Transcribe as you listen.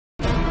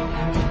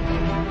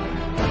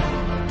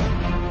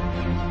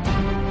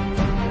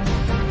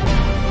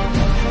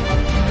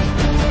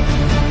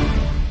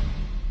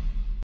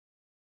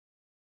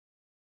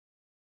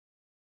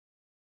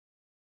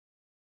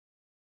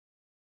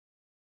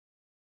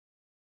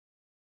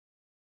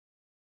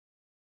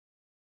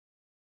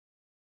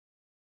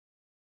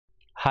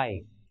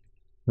Hi,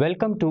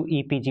 welcome to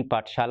EPG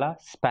Pathshala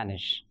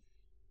Spanish.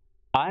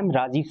 I am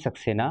Rajiv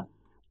Saxena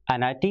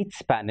and I teach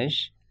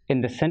Spanish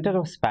in the Center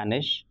of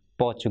Spanish,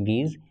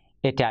 Portuguese,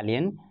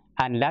 Italian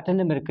and Latin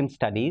American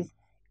Studies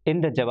in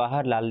the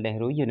Jawaharlal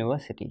Nehru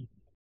University.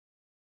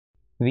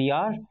 We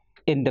are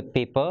in the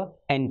paper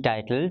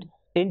entitled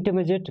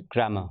Intermediate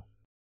Grammar.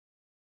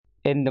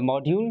 In the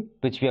module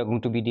which we are going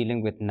to be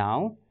dealing with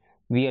now,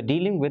 we are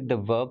dealing with the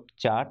verb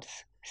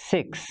charts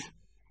 6,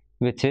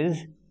 which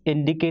is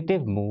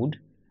indicative mood,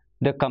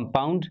 the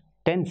compound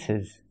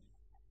tenses.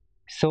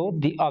 So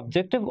the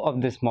objective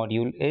of this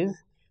module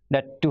is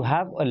that to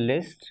have a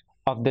list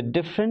of the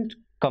different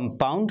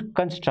compound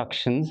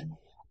constructions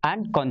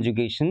and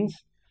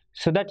conjugations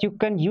so that you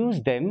can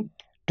use them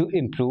to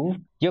improve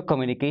your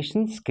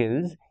communication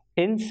skills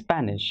in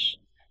Spanish.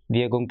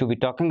 We are going to be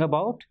talking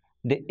about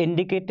the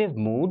indicative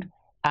mood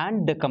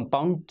and the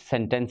compound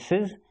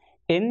sentences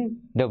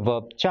in the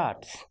verb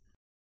charts.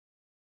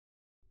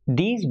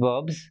 These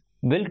verbs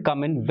will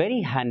come in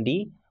very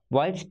handy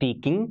while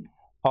speaking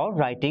or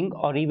writing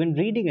or even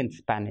reading in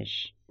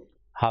Spanish.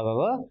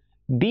 However,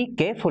 be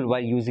careful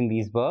while using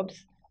these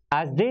verbs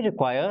as they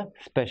require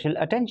special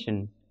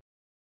attention.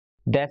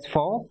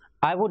 Therefore,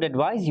 I would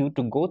advise you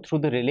to go through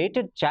the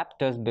related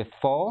chapters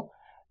before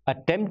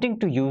attempting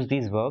to use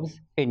these verbs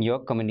in your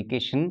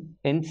communication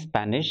in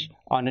Spanish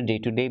on a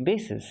day-to-day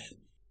basis.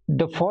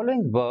 The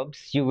following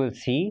verbs you will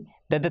see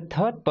that the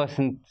third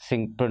person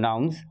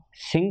pronouns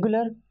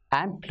singular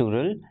and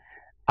plural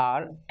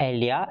are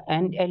Elia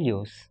and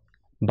Elios.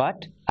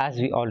 But as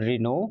we already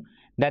know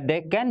that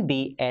there can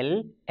be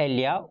El,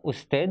 Elia,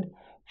 usted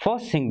for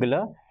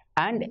singular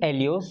and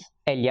Elios,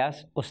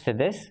 Elias,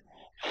 ustedes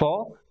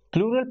for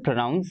plural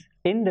pronouns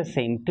in the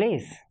same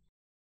place.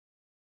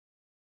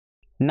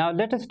 Now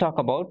let us talk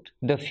about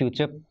the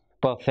future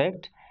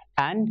perfect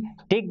and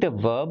take the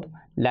verb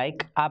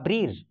like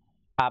abrir.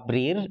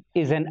 Abrir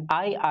is an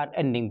IR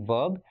ending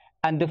verb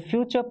and the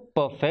future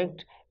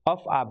perfect of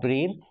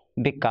abrir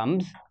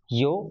becomes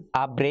yo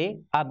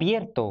abré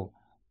abierto,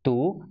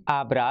 tú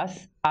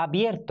habrás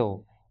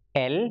abierto,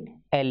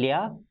 él,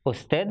 ella,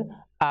 usted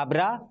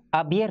habrá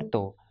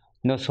abierto,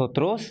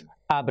 nosotros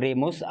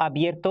habremos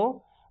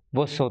abierto,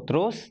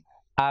 vosotros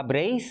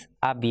habréis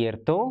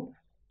abierto,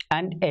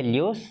 and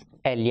ellos,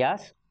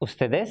 ellas,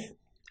 ustedes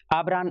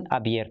habrán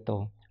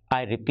abierto.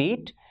 I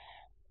repeat,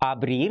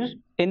 abrir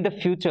in the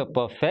future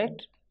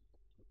perfect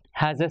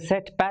has a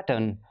set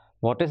pattern.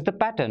 What is the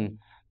pattern?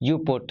 You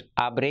put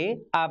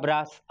abre,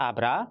 abras,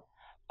 abra,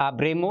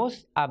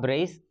 abremos,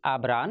 abreis,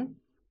 abran,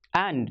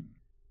 and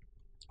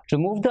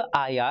remove the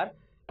IR,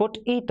 put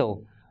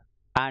ito,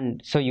 and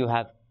so you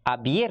have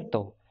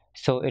abierto.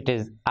 So it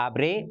is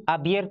abre,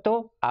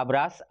 abierto,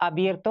 abras,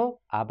 abierto,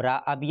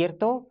 abra,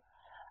 abierto,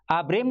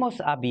 abremos,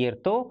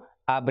 abierto,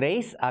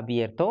 abreis,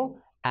 abierto,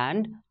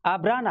 and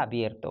abran,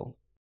 abierto.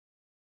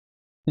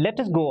 Let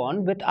us go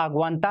on with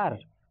aguantar.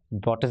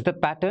 What is the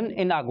pattern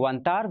in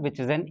aguantar, which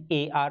is an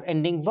AR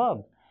ending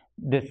verb?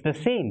 This is the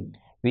same.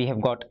 We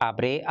have got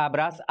abre,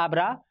 abras,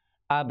 abra,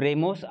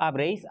 abremos,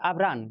 abreis,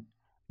 abran.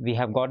 We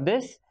have got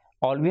this.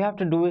 All we have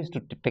to do is to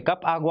pick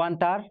up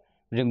aguantar,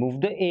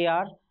 remove the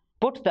AR,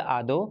 put the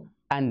ado,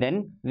 and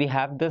then we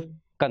have the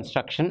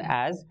construction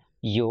as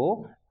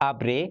yo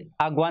abre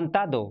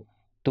aguantado,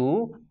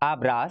 tú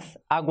abras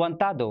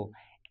aguantado,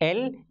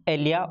 él,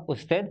 ella,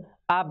 usted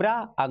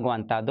habrá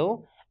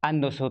aguantado,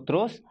 and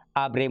nosotros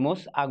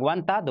habremos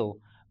aguantado,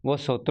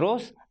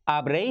 vosotros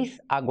habréis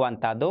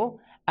aguantado,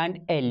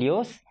 and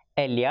ellos,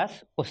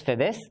 ellas,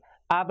 ustedes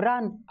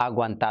habrán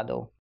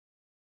aguantado.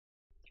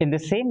 In the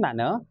same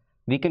manner,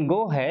 we can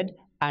go ahead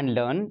and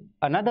learn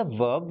another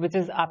verb which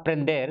is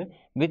aprender,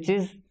 which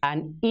is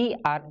an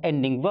ER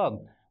ending verb.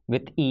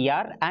 With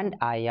ER and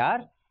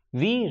IR,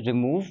 we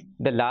remove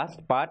the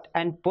last part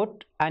and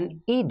put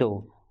an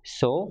ido.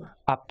 So,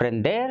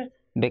 aprender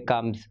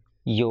becomes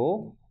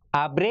yo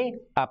habré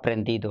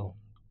aprendido,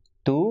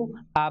 tú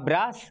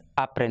habrás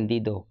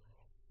aprendido,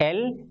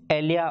 él,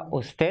 ella,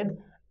 usted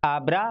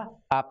habrá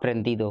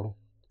aprendido,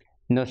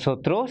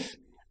 nosotros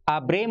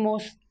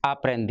habremos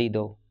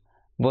aprendido,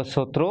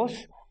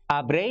 vosotros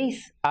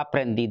habréis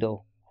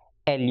aprendido,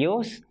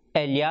 ellos,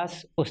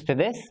 ellas,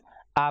 ustedes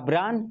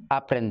habrán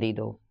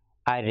aprendido.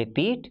 I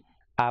repeat,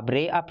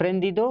 habré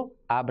aprendido,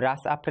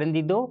 habrás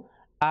aprendido,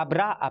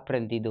 habrá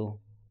aprendido,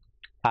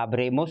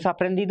 habremos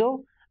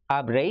aprendido,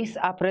 habréis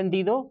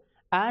aprendido,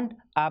 and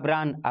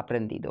habrán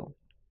aprendido.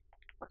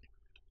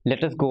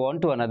 Let us go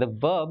on to another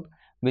verb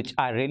which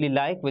I really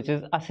like, which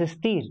is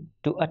asistir,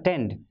 to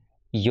attend.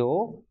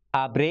 Yo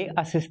habré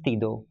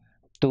asistido,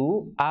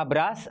 tú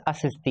habrás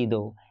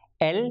asistido,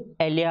 él,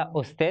 ella,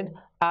 usted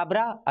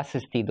habrá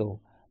asistido,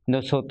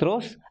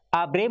 nosotros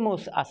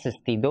habremos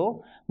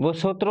asistido,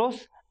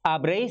 vosotros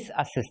habréis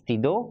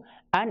asistido,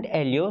 and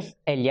ellos,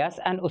 ellas,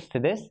 and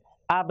ustedes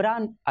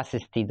habrán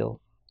asistido.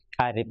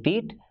 I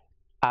repeat,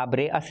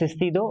 habré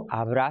asistido,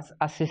 habrás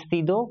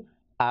asistido,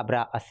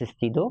 habrá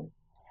asistido,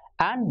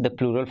 and the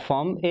plural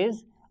form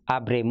is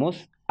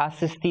habremos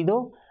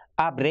asistido,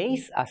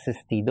 habréis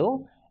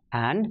asistido,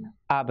 and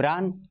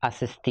habrán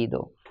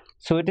asistido.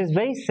 So it is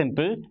very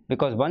simple,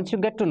 because once you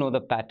get to know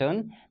the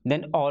pattern,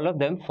 then all of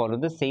them follow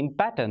the same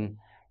pattern.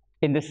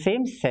 In the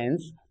same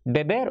sense,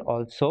 beber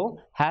also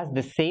has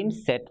the same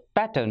set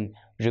pattern.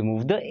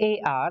 Remove the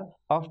AR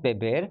of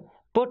beber,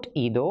 put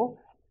ido,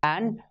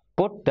 and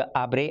put the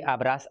abre,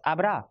 abras,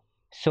 abra.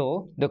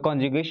 So the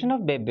conjugation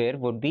of beber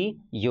would be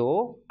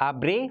yo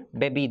habré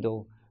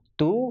bebido,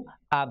 tú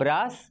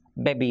habrás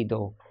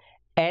bebido,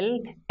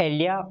 él,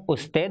 ella,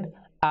 usted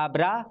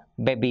habrá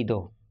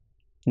bebido,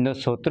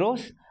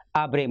 nosotros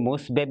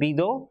habremos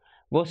bebido,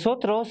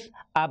 vosotros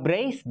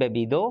habréis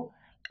bebido,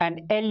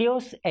 and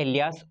ellos,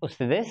 ellas,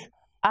 ustedes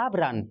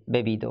habrán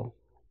bebido.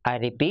 I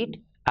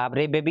repeat,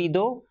 habré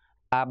bebido,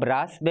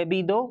 habrás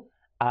bebido,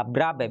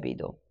 habrá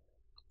bebido.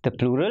 The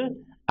plural,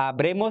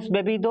 habremos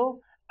bebido,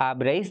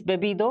 habréis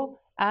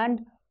bebido,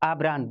 and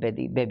habrán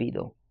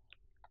bebido.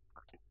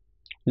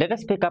 Let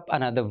us pick up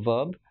another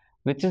verb,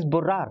 which is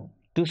borrar,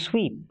 to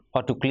sweep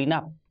or to clean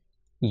up.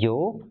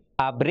 Yo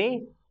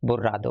habré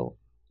borrado.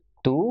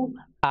 Tú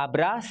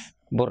habrás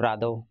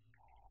borrado.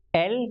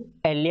 Él,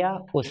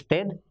 ella,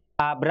 usted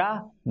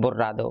habrá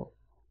borrado.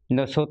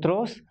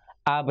 Nosotros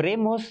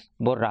habremos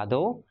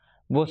borrado.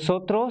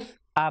 Vosotros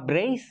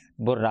habréis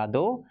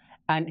borrado.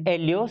 And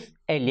ellos,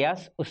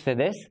 ellas,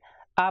 ustedes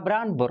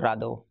habrán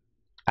borrado.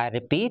 I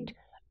repeat,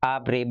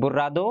 habré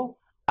borrado,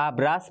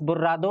 habrás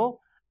borrado,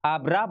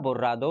 habrá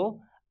borrado,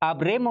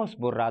 habremos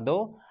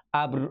borrado,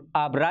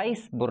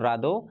 habráis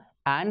borrado,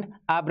 and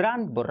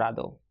habrán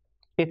borrado.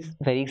 It's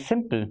very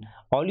simple.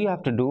 All you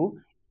have to do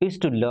is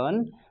to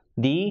learn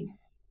the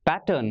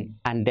pattern,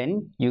 and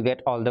then you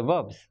get all the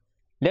verbs.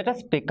 Let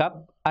us pick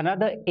up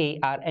another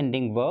AR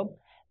ending verb,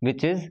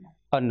 which is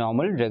a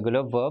normal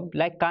regular verb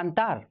like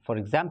cantar, for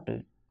example.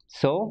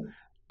 So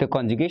the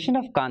conjugation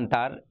of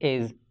cantar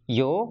is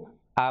yo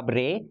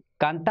habré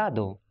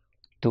cantado,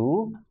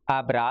 tú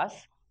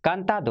habrás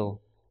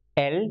cantado,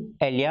 él,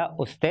 ella,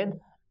 usted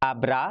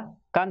habrá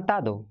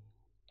cantado,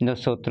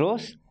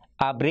 nosotros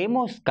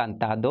habremos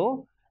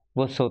cantado,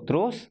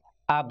 vosotros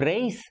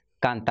habréis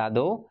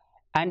cantado,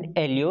 and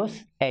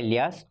ellos,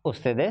 ellas,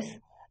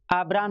 ustedes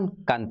habrán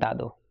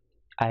cantado.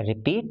 I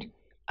repeat,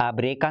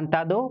 habré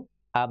cantado,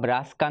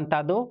 habrás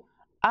cantado,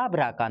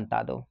 habrá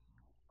cantado,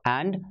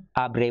 and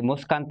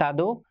habremos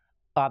cantado,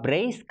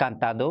 habréis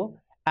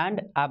cantado,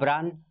 and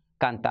habrán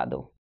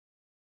cantado.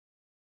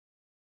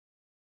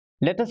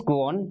 Let us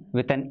go on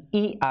with an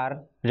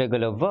ER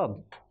regular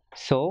verb.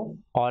 So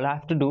all I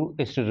have to do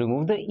is to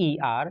remove the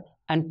ER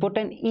and put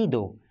an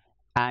ido,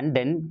 and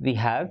then we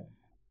have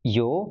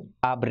yo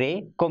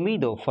habré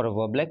comido for a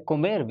verb like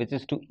comer, which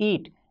is to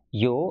eat.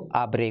 Yo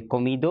habré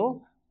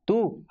comido,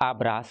 tú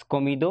habrás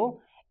comido,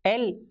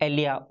 él,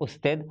 ella,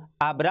 usted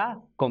habrá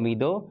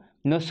comido,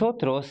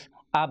 nosotros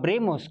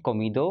habremos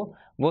comido,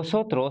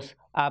 vosotros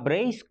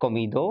habréis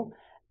comido,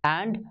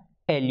 and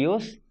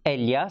ellos,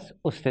 ellas,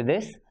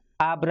 ustedes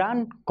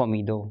habrán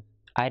comido.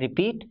 I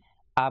repeat,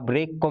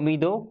 habré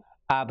comido,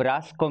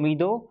 habrás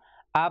comido,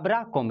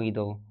 habrá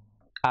comido,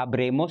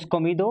 habremos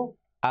comido,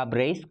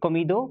 habréis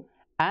comido,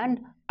 and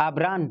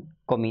habrán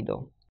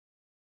comido.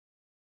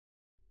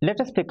 Let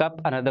us pick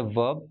up another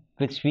verb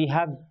which we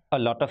have a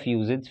lot of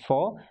usage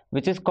for,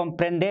 which is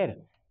comprender,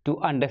 to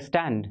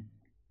understand.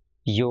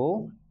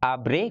 Yo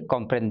habré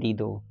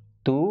comprendido,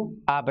 tú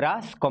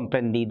habrás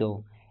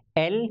comprendido,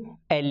 él,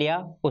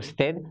 ella,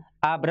 usted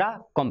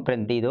habrá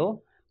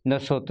comprendido,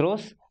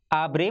 nosotros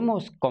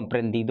habremos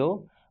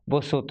comprendido,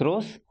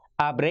 vosotros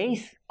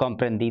habréis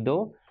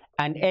comprendido,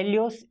 and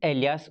ellos,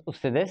 ellas,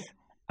 ustedes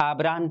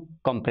habrán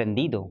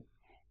comprendido.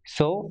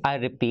 So I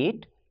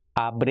repeat,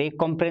 habré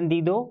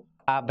comprendido,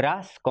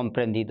 habrás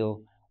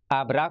comprendido,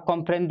 habrá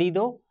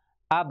comprendido,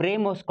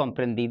 habremos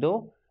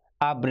comprendido,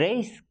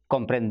 habréis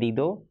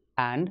comprendido,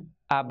 and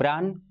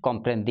habrán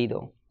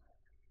comprendido.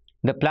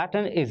 The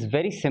pattern is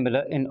very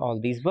similar in all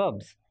these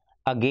verbs.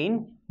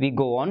 Again, we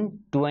go on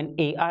to an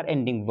AR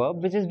ending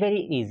verb, which is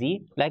very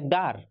easy, like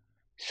dar.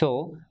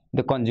 So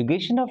the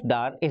conjugation of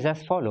dar is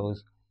as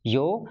follows.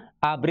 Yo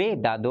habré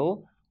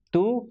dado,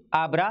 tú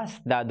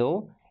habrás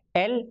dado,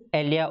 él,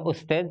 ella,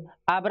 usted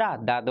habrá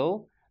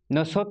dado,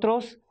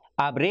 nosotros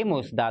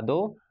habremos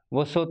dado,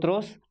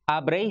 vosotros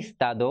habréis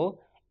dado,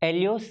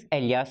 ellos,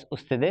 ellas,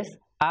 ustedes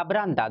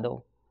habrán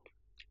dado.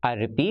 I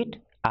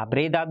repeat,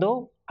 habré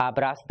dado,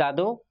 habrás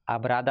dado,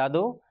 habrá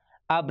dado,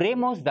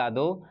 habremos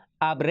dado,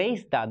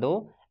 habréis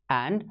dado,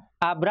 and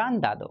habrán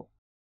dado.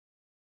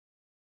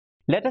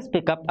 Let us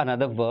pick up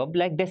another verb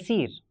like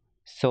decir.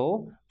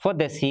 So for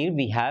decir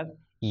we have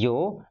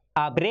yo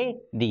habré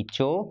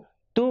dicho,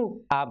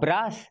 tú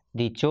habrás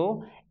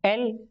dicho,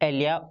 él,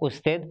 ella,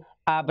 usted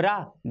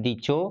habrá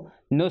dicho,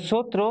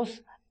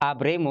 nosotros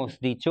habremos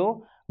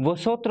dicho,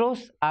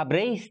 vosotros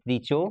habréis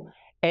dicho,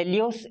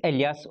 ellos,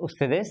 ellas,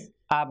 ustedes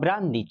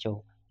habrán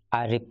dicho.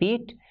 I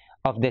repeat,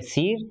 of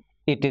decir,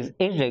 it is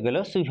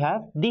irregular, so you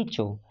have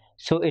dicho.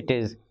 So it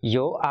is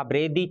yo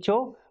habré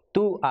dicho,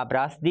 tú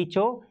habrás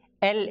dicho,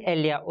 él,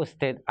 ella,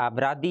 usted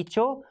habrá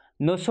dicho,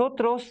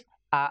 nosotros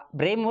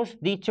habremos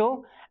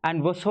dicho,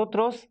 and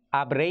vosotros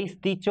habréis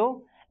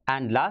dicho,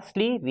 And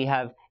lastly, we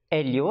have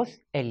Elios,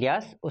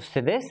 Elias,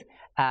 ustedes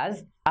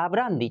as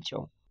habrán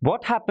dicho.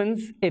 What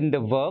happens in the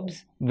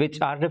verbs which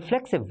are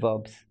reflexive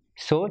verbs?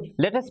 So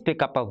let us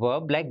pick up a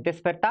verb like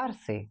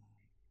despertarse.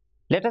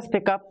 Let us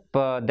pick up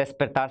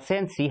despertarse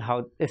and see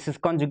how this is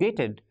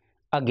conjugated.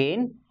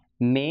 Again,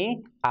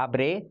 me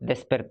habré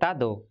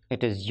despertado.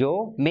 It is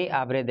yo me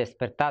habré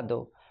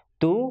despertado.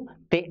 Tú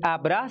te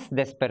habrás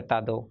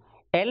despertado.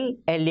 Él,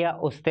 ella,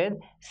 usted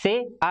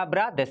se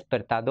habrá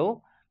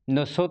despertado.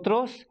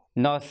 Nosotros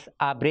nos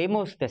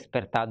habremos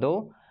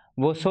despertado.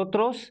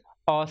 Vosotros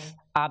os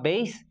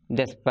habéis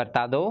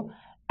despertado.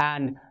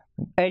 And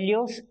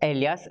ellos,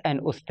 ellas,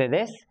 and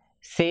ustedes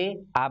se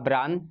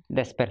habrán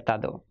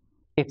despertado.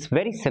 It's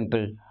very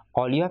simple.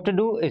 All you have to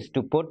do is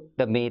to put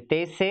the me,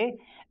 te, se,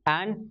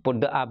 and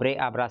put the habré,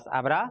 habrás,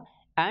 habrá,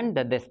 and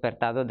the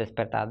despertado,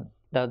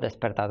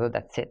 despertado,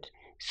 that's it.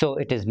 So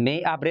it is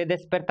me habré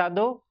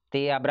despertado,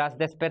 te habrás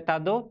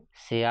despertado,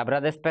 se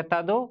habrá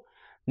despertado,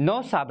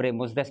 nos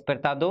habremos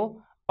despertado,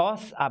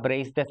 os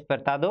habréis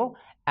despertado,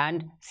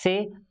 and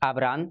se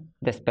habrán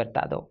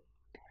despertado.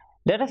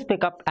 Let us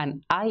pick up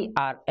an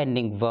IR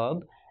ending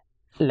verb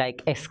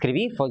like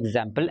escribir, for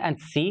example, and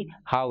see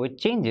how it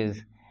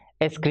changes.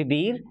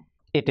 Escribir,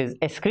 it is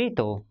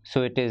escrito,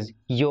 so it is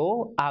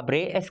yo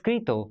habré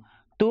escrito,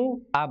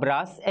 tú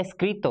habrás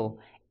escrito,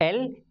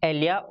 él,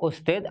 ella,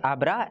 usted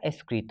habrá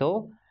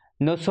escrito,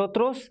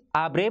 nosotros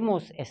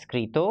habremos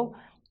escrito,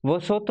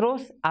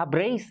 vosotros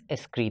habréis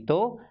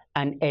escrito,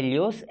 and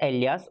ellos,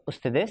 ellas,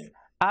 ustedes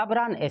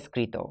habrán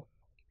escrito.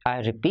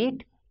 I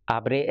repeat,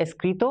 habré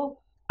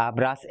escrito,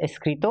 habrás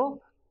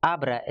escrito,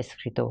 habrá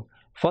escrito.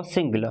 For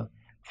singular.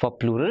 For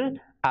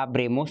plural,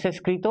 habremos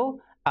escrito,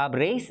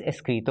 habréis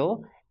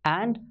escrito,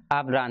 and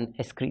habrán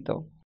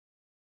escrito.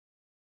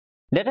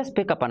 Let us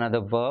pick up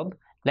another verb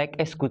like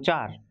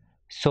escuchar.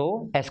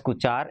 So,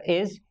 escuchar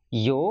is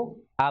yo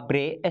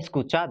habré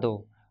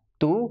escuchado,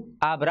 tú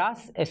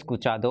habrás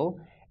escuchado,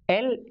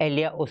 él,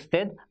 ella,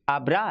 usted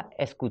habrá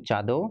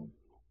escuchado.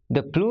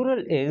 The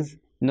plural is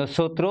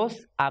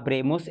nosotros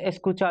habremos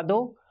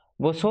escuchado,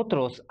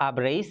 vosotros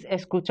habréis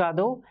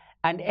escuchado,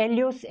 and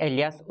ellos,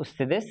 ellas,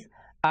 ustedes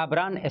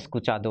habrán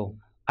escuchado.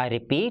 I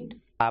repeat,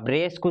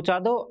 habré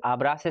escuchado,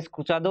 habrás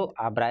escuchado,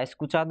 habrá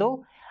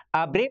escuchado,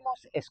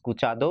 habremos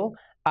escuchado,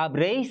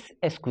 habréis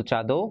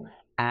escuchado,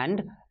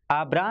 and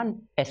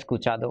habrán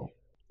escuchado.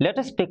 Let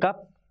us pick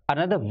up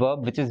another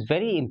verb which is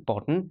very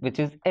important, which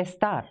is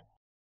estar.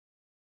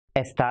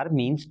 Estar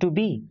means to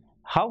be.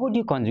 How would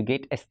you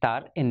conjugate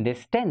estar in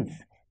this tense?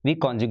 We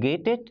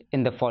conjugate it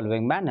in the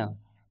following manner.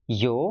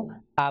 Yo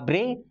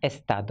habré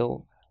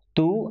estado,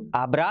 tú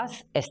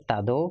habrás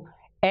estado,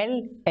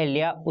 él,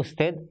 ella,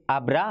 usted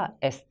habrá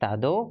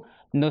estado,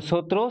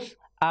 nosotros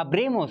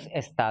habremos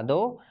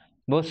estado,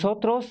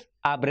 vosotros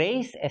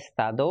habréis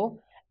estado,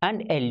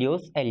 and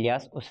ellos,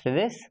 ellas,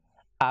 ustedes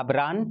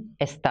habrán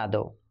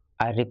estado.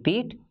 I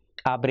repeat,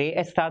 habré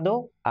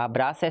estado,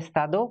 habrás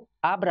estado,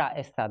 habrá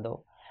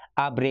estado,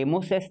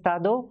 habremos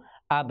estado,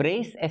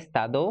 habréis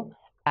estado,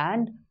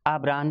 and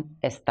habrán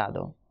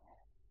estado.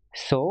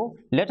 So,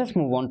 let us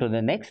move on to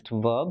the next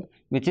verb,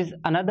 which is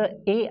another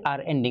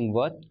AR ending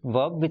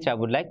verb which I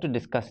would like to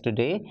discuss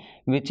today,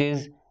 which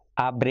is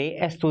habré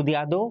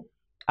estudiado,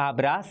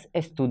 habrás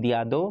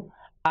estudiado,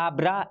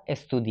 habrá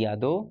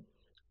estudiado,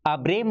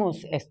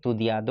 habremos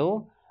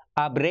estudiado,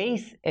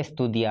 habréis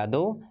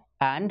estudiado,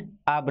 and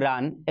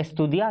habrán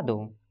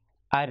estudiado.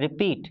 I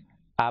repeat,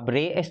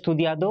 habré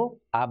estudiado,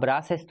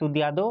 habrás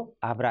estudiado,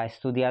 habrá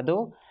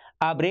estudiado,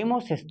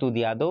 habremos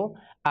estudiado,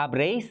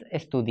 habréis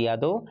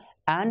estudiado,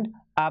 and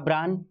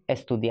habrán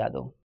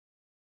estudiado.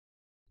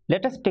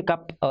 Let us pick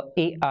up a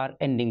AR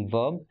ending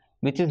verb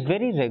which is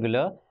very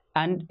regular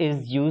and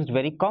is used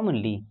very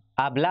commonly.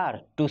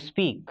 Hablar, to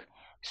speak.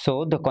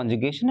 So the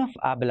conjugation of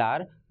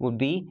hablar would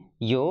be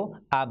yo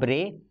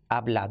habré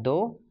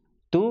hablado,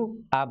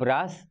 tú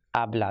habrás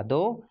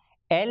hablado,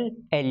 él,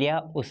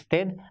 ella,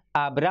 usted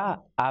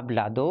habrá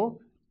hablado,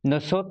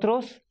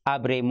 nosotros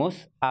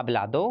habremos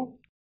hablado,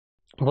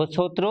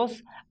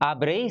 vosotros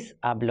habréis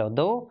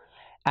hablado,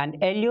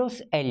 and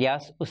ellos,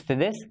 ellas,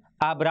 ustedes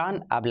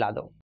habrán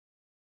hablado.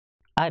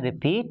 I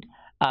repeat,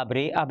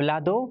 habré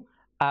hablado,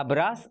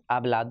 habrás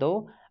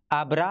hablado,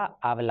 habrá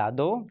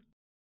hablado,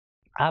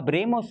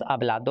 habremos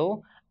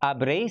hablado,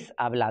 habréis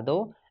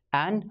hablado,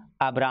 and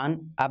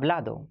habrán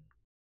hablado.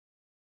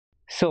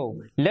 So,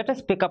 let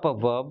us pick up a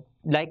verb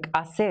like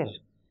hacer.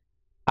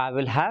 I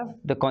will have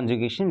the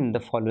conjugation in the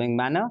following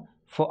manner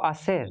for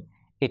hacer.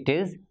 It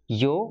is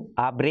yo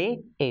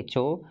habré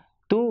hecho,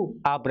 tú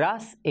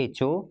habrás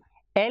hecho,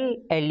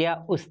 él,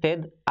 ella,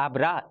 usted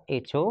habrá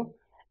hecho,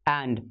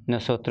 and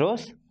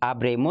nosotros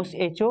habremos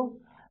hecho,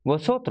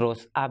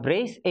 vosotros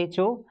habréis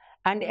hecho,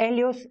 and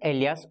ellos,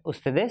 ellas,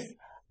 ustedes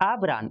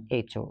habrán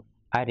hecho.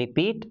 I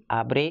repeat,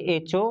 habré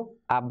hecho,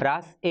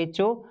 habrás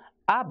hecho,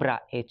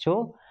 habrá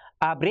hecho,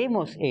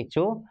 habremos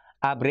hecho,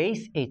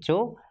 habréis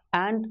hecho,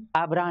 and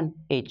habrán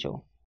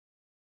hecho.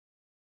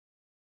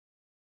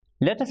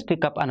 Let us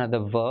pick up another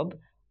verb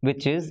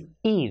which is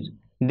ir.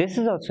 This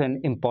is also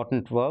an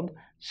important verb,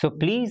 So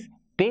please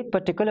pay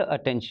particular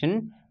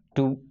attention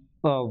to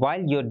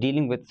while you're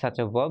dealing with such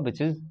a verb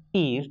which is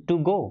ir, to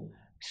go.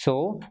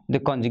 So the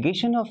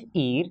conjugation of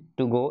ir,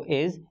 to go,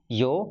 is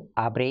yo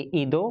habré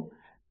ido,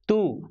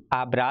 tú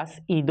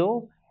habrás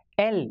ido,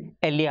 él,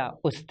 ella,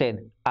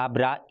 usted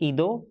habrá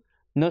ido,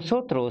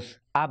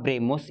 nosotros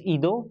habremos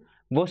ido,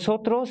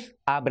 vosotros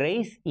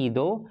habréis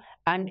ido,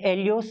 and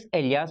ellos,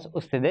 ellas,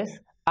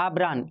 ustedes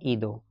habrán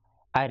ido.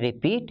 I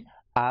repeat,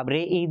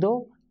 habré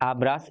ido,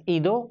 habrás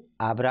ido,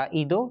 habrá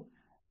ido,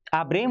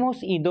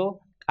 habremos ido,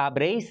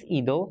 habréis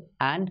ido,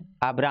 and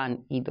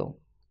habrán ido.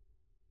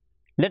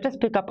 Let us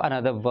pick up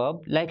another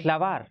verb like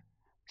lavar.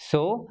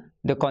 So,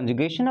 the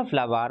conjugation of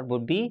lavar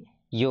would be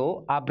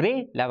yo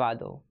habré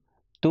lavado,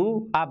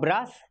 tú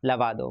habrás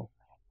lavado,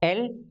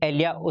 él,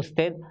 ella,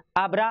 usted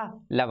habrá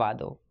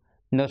lavado,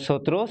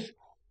 nosotros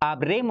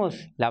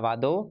habremos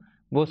lavado,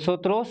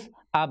 vosotros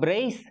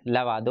habréis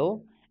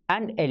lavado,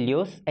 and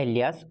ellos,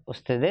 ellas,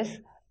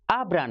 ustedes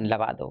habrán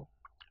lavado.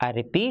 I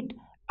repeat,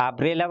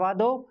 habré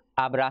lavado,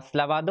 habrás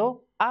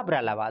lavado,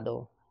 habrá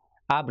lavado,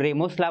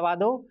 habremos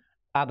lavado,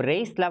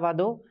 habréis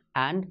lavado,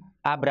 and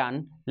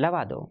habrán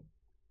lavado.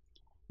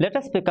 Let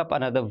us pick up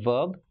another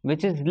verb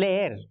which is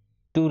leer,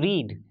 to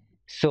read.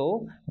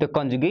 So the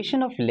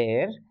conjugation of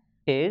leer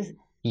is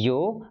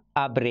yo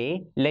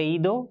habré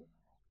leído,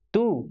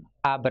 tú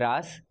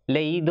habrás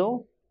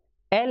leído,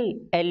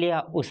 él,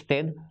 ella,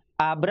 usted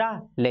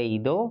habrá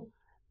leído,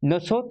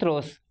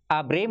 nosotros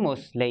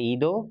habremos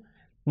leído,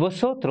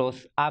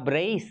 vosotros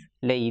habréis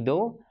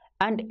leído,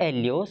 and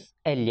ellos,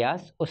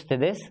 ellas,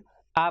 ustedes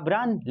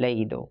habrán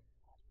leído.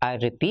 I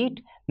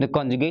repeat, the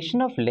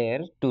conjugation of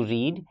leer, to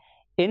read,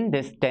 in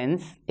this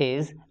tense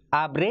is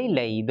habré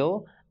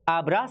leído,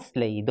 habrás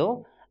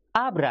leído,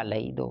 habrá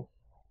leído.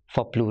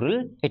 For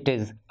plural, it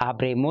is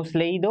habremos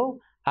leído,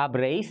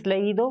 habréis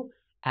leído,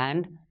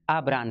 and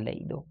habrán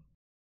leído.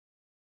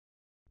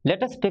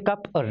 Let us pick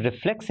up a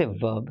reflexive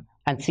verb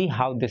and see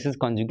how this is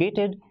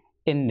conjugated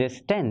in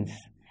this tense.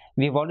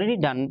 We've already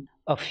done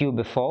a few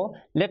before.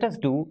 Let us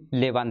do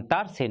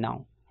levantarse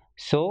now.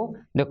 So,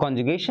 the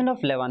conjugation of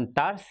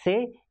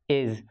levantarse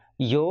is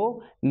yo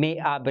me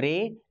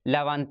habré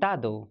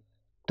levantado,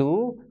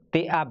 tú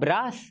te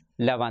habrás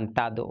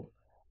levantado,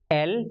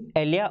 él,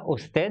 ella,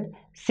 usted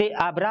se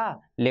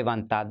habrá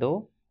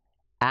levantado,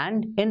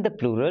 and in the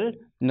plural,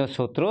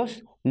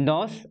 nosotros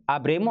nos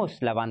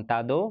habremos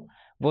levantado,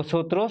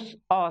 vosotros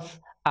os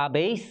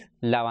habéis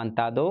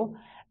levantado,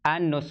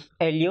 and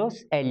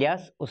ellos,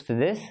 ellas,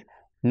 ustedes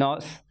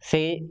nos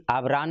se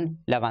habrán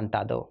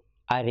levantado.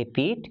 I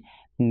repeat,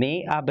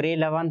 me habré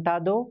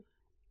levantado,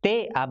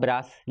 te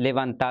habrás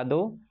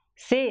levantado,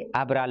 se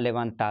habrá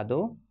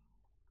levantado,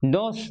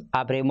 nos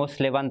habremos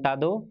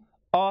levantado,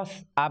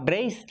 os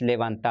habréis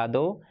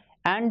levantado,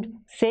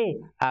 and se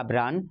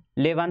habrán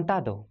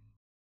levantado.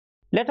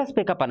 Let us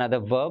pick up another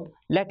verb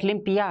like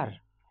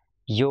limpiar.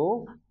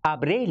 Yo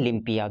habré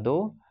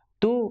limpiado,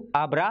 tú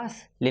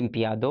habrás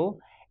limpiado,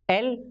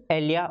 él,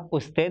 ella,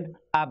 usted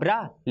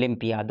habrá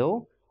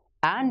limpiado,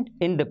 and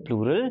in the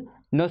plural,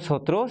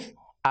 nosotros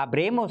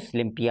habremos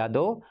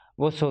limpiado,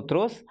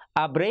 vosotros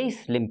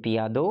habréis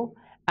limpiado,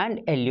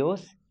 and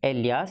ellos,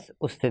 ellas,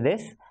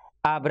 ustedes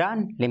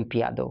habrán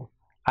limpiado.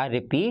 I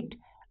repeat,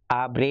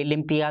 habré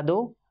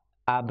limpiado,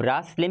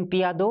 habrás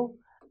limpiado,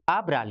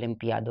 habrá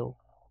limpiado,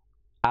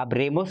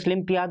 habremos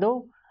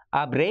limpiado,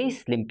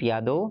 habréis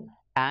limpiado,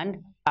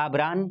 and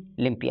habrán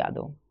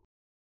limpiado.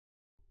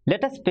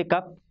 Let us pick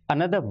up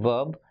another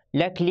verb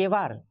like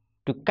llevar,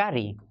 to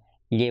carry.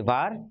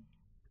 Llevar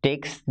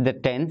takes the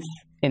tense.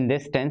 In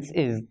this tense,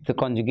 is the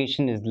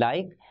conjugation is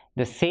like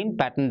the same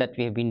pattern that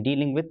we have been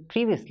dealing with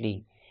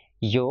previously.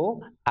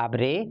 Yo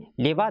habré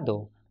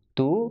llevado,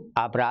 tú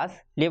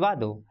habrás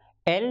llevado,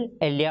 él,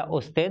 ella,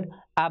 usted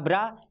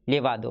habrá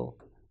llevado,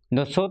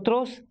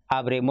 nosotros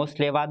habremos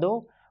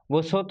llevado,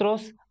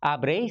 vosotros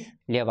habréis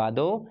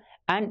llevado,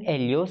 and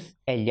ellos,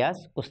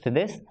 ellas,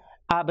 ustedes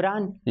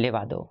habrán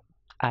llevado.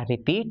 I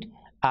repeat,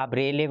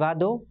 habré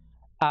llevado,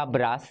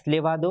 habrás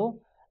llevado,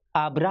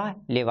 habrá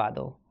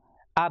llevado,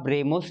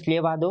 habremos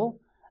llevado,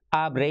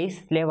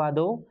 habréis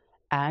llevado,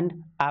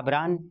 and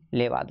habrán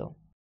llevado.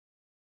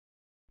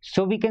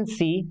 So we can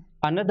see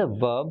another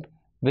verb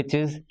which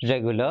is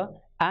regular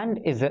and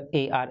is a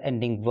AR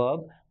ending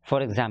verb.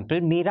 For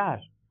example, mirar.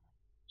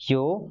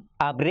 Yo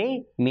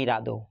habré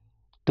mirado,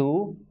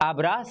 tú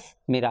habrás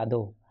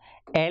mirado,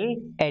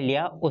 él,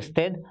 ella,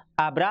 usted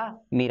habrá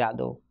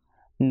mirado,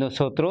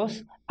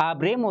 nosotros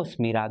habremos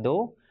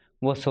mirado,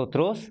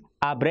 vosotros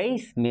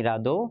habréis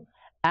mirado,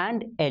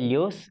 and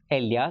ellos,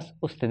 ellas,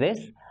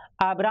 ustedes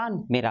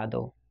habrán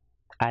mirado.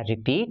 I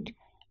repeat,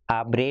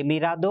 habré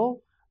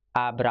mirado,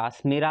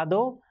 habrás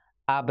mirado,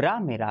 habrá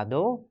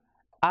mirado,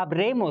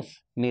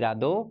 habremos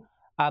mirado,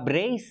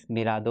 habréis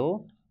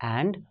mirado,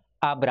 and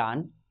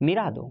habrán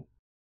mirado.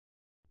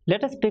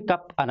 Let us pick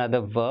up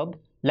another verb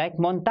like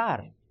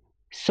montar.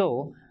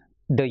 So,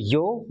 the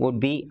yo would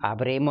be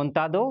habré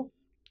montado,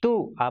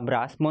 tú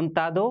habrás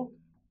montado,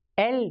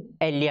 él,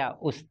 ella,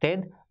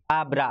 usted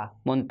habrá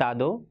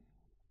montado.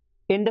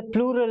 In the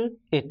plural,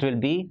 it will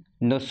be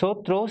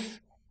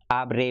nosotros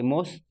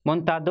habremos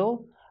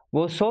montado,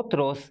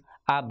 vosotros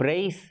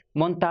habréis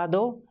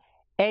montado,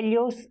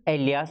 ellos,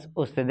 ellas,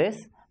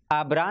 ustedes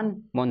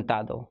habrán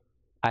montado.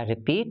 I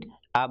repeat,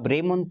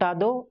 habré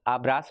montado,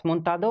 habrás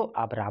montado,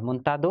 habrá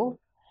montado,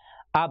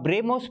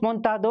 habremos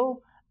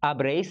montado,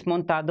 habréis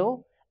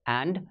montado,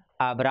 and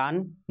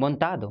habrán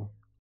montado.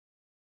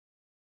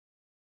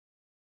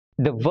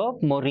 The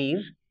verb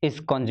morir is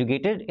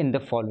conjugated in the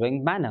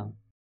following manner.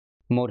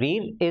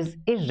 Morir is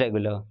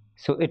irregular,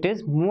 so it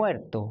is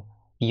muerto.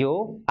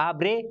 Yo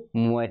habré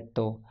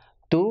muerto.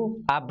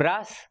 Tú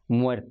habrás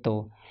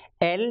muerto.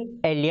 Él,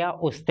 ella,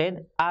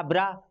 usted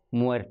habrá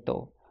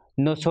muerto.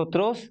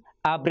 Nosotros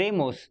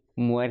habremos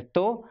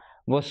muerto.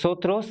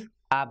 Vosotros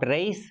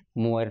habréis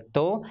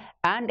muerto.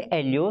 And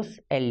ellos,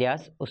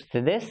 ellas,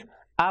 ustedes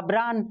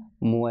habrán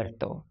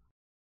muerto.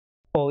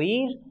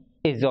 Oír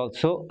is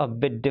also a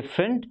bit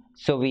different.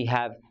 So we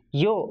have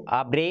yo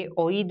habré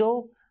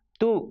oído,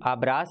 tú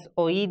habrás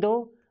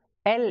oído,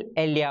 él,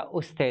 ella,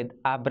 usted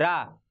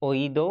habrá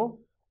oído,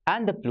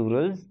 and the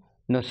plurals,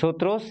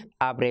 nosotros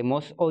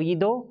habremos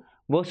oído,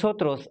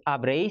 vosotros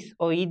habréis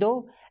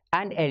oído,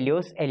 and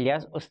ellos,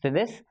 ellas,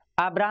 ustedes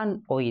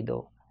habrán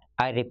oído.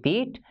 I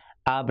repeat,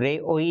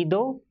 habré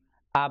oído,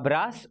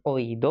 habrás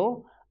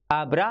oído,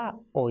 habrá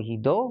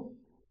oído,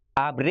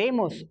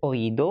 habremos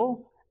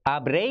oído,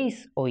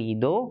 habréis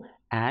oído,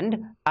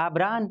 and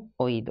habrán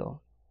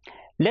oído.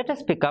 Let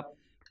us pick up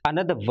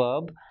another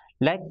verb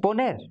like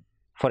poner,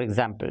 for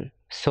example.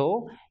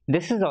 So,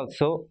 this is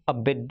also a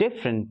bit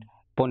different.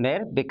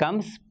 Poner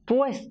becomes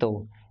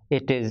puesto.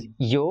 It is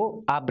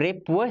yo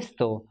habré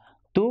puesto,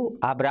 tú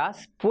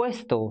habrás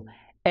puesto,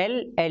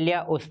 él,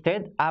 ella,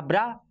 usted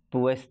habrá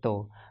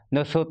puesto,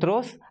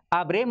 nosotros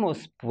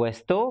habremos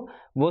puesto,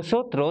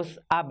 vosotros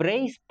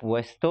habréis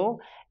puesto,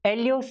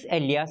 ellos,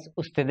 ellas,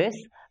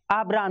 ustedes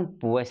habrán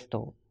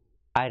puesto.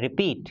 I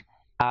repeat,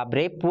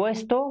 habré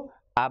puesto,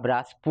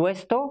 habrás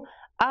puesto,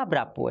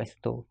 habrá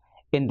puesto.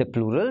 In the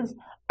plurals,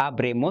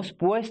 habremos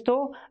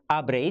puesto,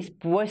 habréis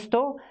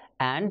puesto,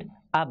 and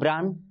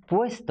habrán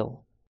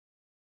puesto.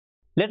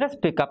 Let us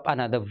pick up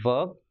another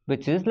verb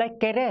which is like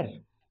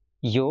querer.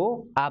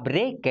 Yo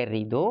habré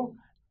querido,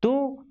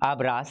 tú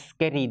habrás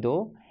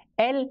querido,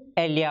 él,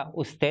 ella,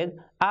 usted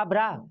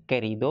habrá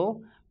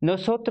querido,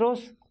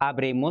 nosotros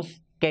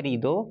habremos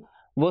querido,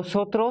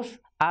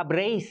 vosotros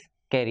habréis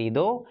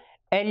querido,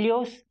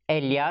 ellos,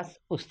 ellas,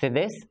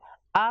 ustedes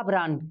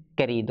habrán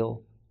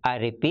querido. I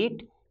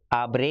repeat,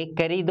 habré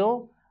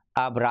querido,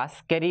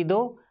 habrás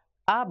querido,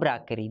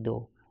 habrá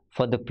querido.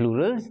 For the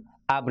plurals,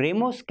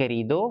 habremos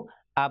querido,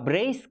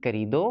 habréis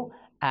querido,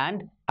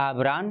 and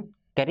habrán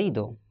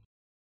querido.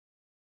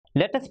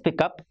 Let us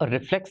pick up a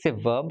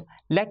reflexive verb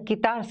like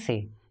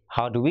quitarse.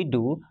 How do we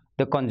do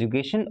the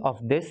conjugation of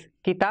this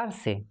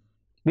quitarse?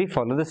 We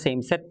follow the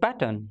same set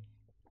pattern.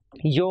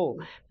 Yo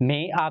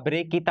me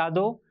habré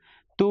quitado,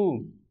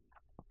 tú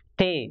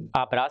te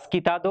habrás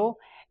quitado,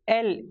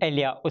 él,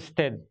 ella,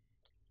 usted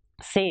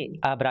se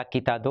habrá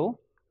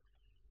quitado,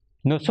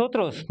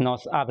 nosotros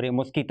nos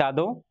habremos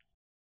quitado,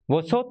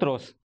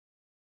 vosotros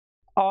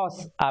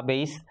os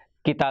habéis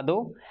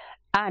quitado,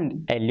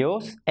 and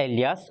ellos,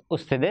 ellas,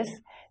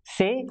 ustedes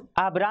se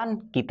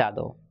habrán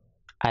quitado.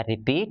 I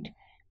repeat,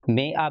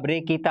 me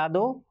habré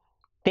quitado,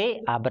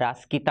 te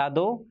habrás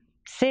quitado,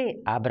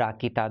 se habrá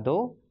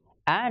quitado,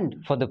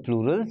 and for the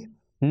plurals,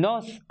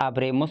 nos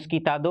habremos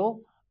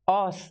quitado,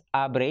 os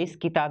habréis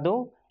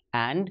quitado,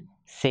 and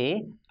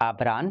se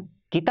habrán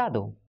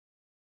quitado.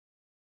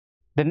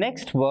 The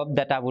next verb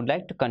that I would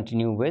like to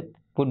continue with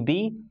would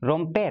be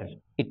romper.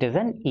 It is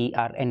an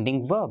er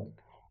ending verb.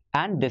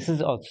 And this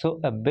is also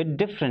a bit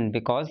different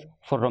because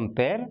for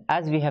romper,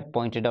 as we have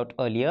pointed out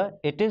earlier,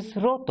 it is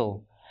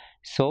roto.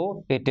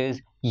 So it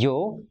is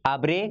yo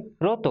habré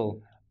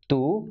roto,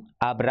 tú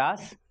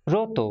habrás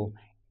roto,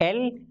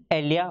 él,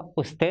 ella,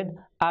 usted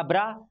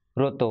habrá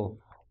roto,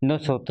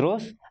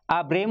 nosotros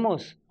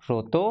habremos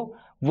roto,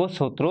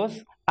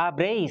 vosotros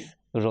habréis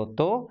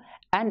roto,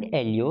 and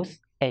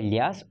ellos,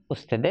 ellas,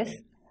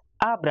 ustedes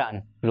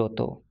habrán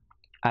roto.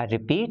 I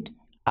repeat,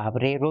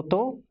 habré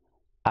roto,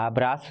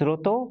 habrás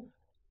roto,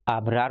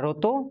 habrá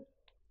roto,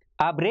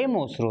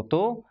 habremos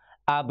roto,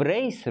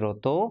 habréis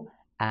roto,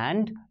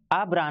 and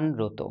habrán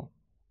roto.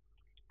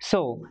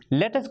 So,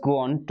 let us go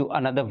on to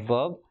another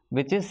verb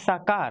which is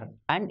sakar,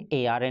 an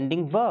ar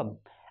ending verb,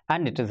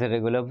 and it is a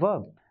regular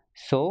verb.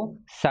 So,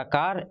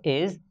 sakar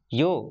is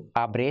yo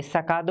habré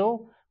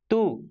sacado,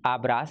 tú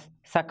habrás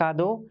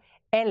sacado,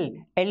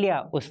 él,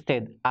 ella,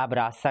 usted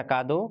habrá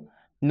sacado,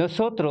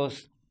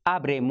 nosotros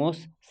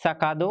habremos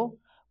sacado,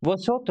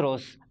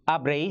 vosotros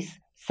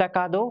habréis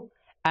sacado,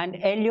 and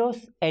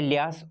ellos,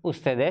 ellas,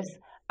 ustedes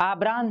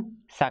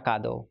habrán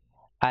sacado.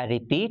 I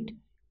repeat,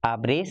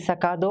 habré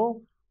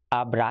sacado,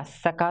 habrás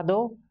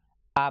sacado,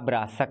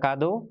 habrás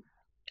sacado,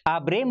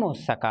 habremos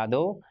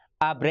sacado,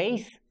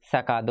 habréis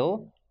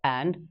sacado,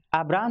 and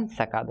habrán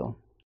sacado.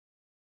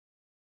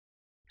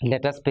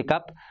 Let us pick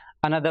up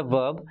another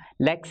verb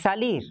like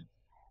salir.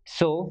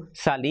 So,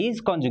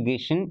 salir's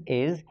conjugation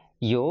is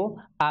Yo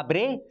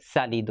habré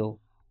salido.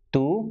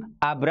 Tú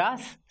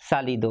habrás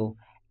salido.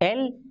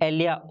 Él,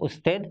 ella,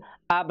 usted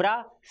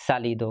habrá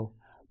salido.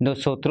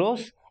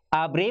 Nosotros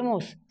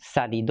habremos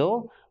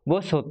salido.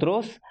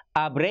 Vosotros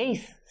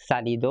habréis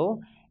salido.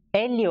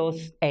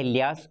 Ellos,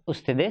 ellas,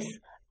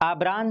 ustedes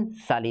habrán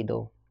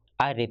salido.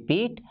 I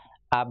repeat,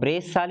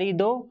 habré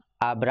salido,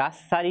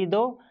 habrás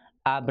salido,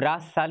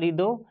 habrás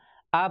salido,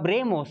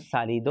 habremos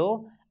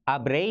salido,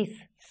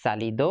 habréis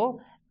salido,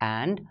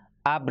 and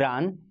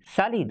habrán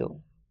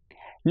salido.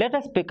 Let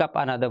us pick up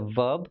another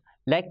verb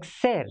like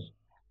ser.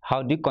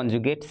 How do you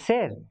conjugate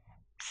ser?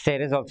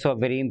 Ser is also a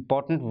very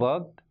important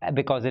verb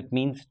because it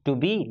means to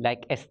be,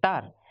 like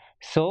estar.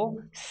 So,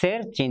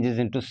 ser changes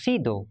into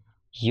sido.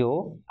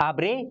 Yo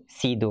habré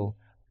sido.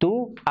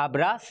 Tú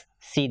habrás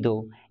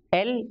sido.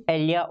 Él,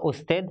 ella,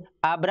 usted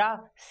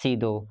habrá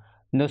sido.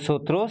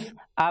 Nosotros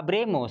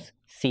habremos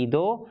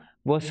sido.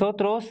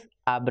 Vosotros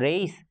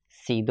habréis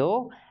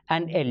sido.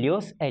 And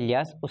ellos,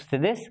 ellas,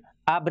 ustedes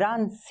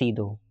habrán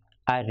sido.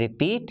 I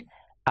repeat,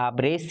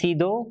 habré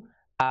sido,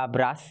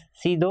 habrás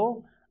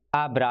sido,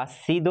 habrás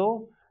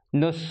sido,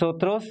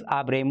 nosotros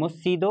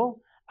habremos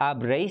sido,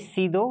 habréis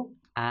sido,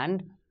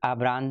 and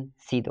habrán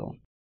sido.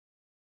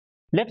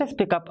 Let us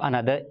pick up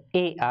another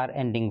AR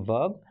ending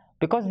verb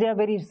because they are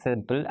very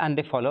simple and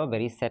they follow a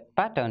very set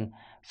pattern.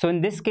 So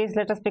in this case,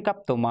 let us pick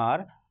up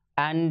tomar,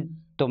 and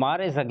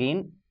tomar is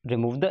again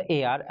remove the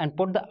AR and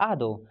put the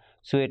ado.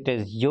 So it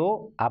is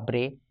yo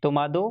habré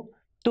tomado,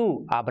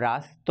 tú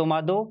habrás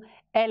tomado,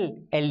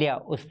 él,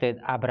 ella, usted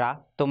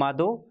habrá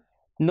tomado,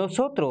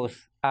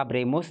 nosotros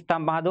habremos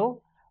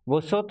tomado,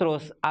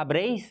 vosotros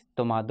habréis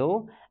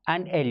tomado,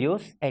 and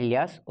ellos,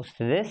 ellas,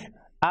 ustedes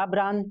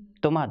habrán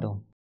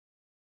tomado.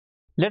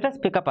 Let us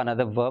pick up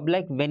another verb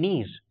like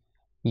venir.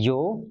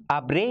 Yo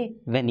habré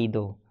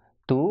venido,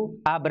 tú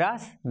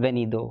habrás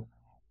venido,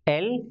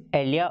 él,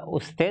 ella,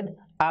 usted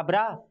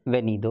habrá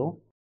venido,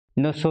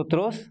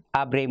 nosotros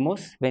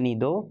habremos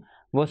venido,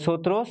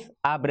 vosotros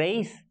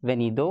habréis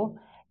venido,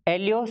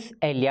 ellos,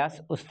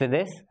 ellas,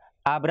 ustedes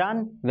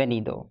habrán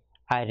venido.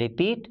 I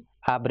repeat,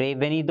 habré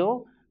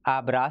venido,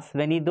 habrás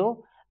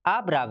venido,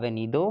 habrá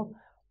venido,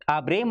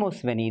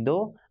 habremos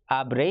venido,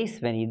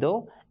 habréis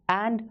venido,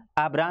 and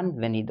habrán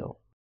venido.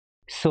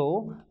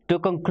 So, to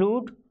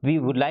conclude, we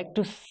would like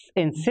to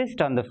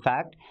insist on the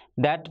fact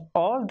that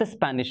all the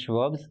Spanish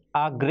verbs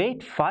are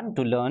great fun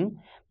to learn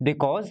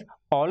because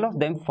all of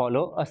them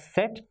follow a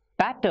set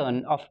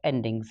pattern of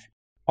endings.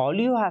 All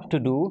you have to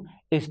do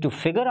is to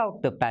figure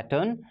out the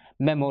pattern,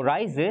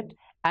 memorize it,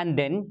 and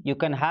then you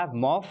can have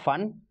more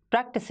fun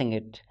practicing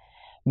it.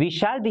 We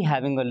shall be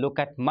having a look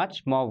at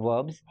much more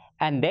verbs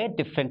and their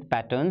different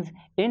patterns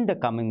in the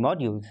coming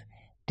modules.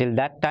 Till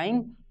that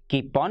time,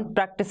 keep on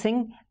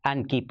practicing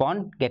and keep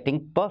on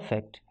getting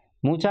perfect.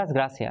 Muchas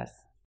gracias.